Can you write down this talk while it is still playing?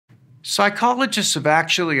Psychologists have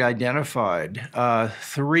actually identified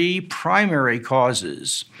three primary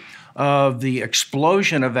causes of the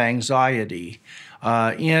explosion of anxiety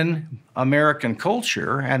in American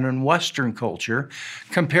culture and in Western culture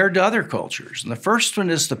compared to other cultures. And the first one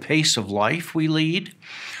is the pace of life we lead.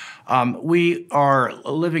 We are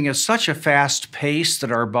living at such a fast pace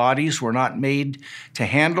that our bodies were not made to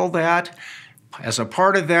handle that. As a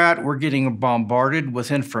part of that, we're getting bombarded with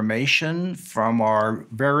information from our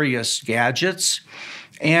various gadgets,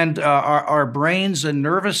 and our brains and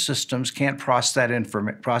nervous systems can't process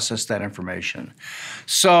that information.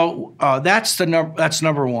 So that's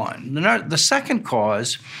number one. The second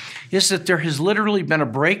cause is that there has literally been a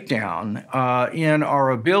breakdown in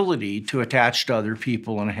our ability to attach to other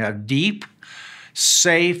people and have deep,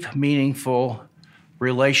 safe, meaningful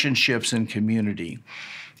relationships and community.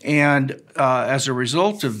 And as a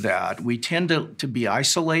result of that, we tend to be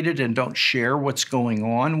isolated and don't share what's going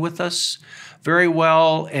on with us very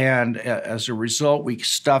well. And as a result, we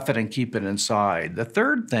stuff it and keep it inside. The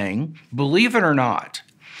third thing, believe it or not,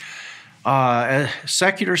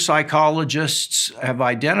 secular psychologists have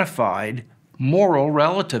identified moral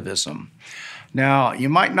relativism. Now, you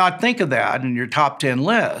might not think of that in your top 10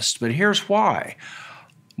 list, but here's why.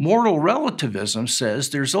 Moral relativism says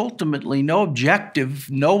there's ultimately no objective,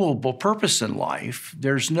 knowable purpose in life.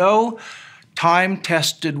 There's no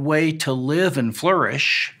time-tested way to live and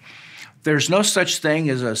flourish. There's no such thing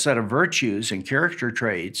as a set of virtues and character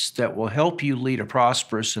traits that will help you lead a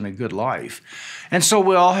prosperous and a good life. And so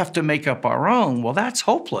we all have to make up our own. Well, that's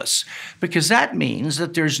hopeless, because that means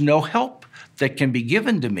that there's no help that can be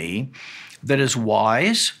given to me that is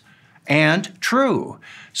wise and true.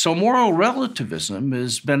 So moral relativism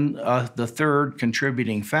has been the third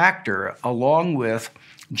contributing factor, along with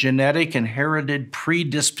genetic inherited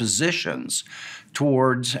predispositions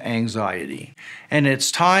towards anxiety. And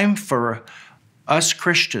it's time for us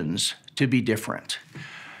Christians to be different.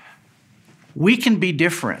 We can be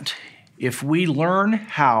different if we learn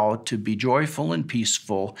how to be joyful and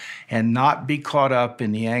peaceful and not be caught up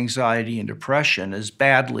in the anxiety and depression as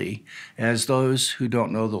badly as those who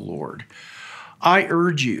don't know the Lord. I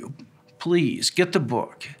urge you, please get the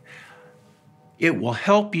book. It will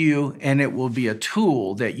help you, and it will be a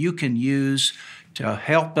tool that you can use to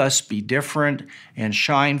help us be different and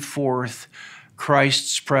shine forth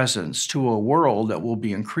Christ's presence to a world that will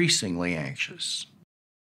be increasingly anxious.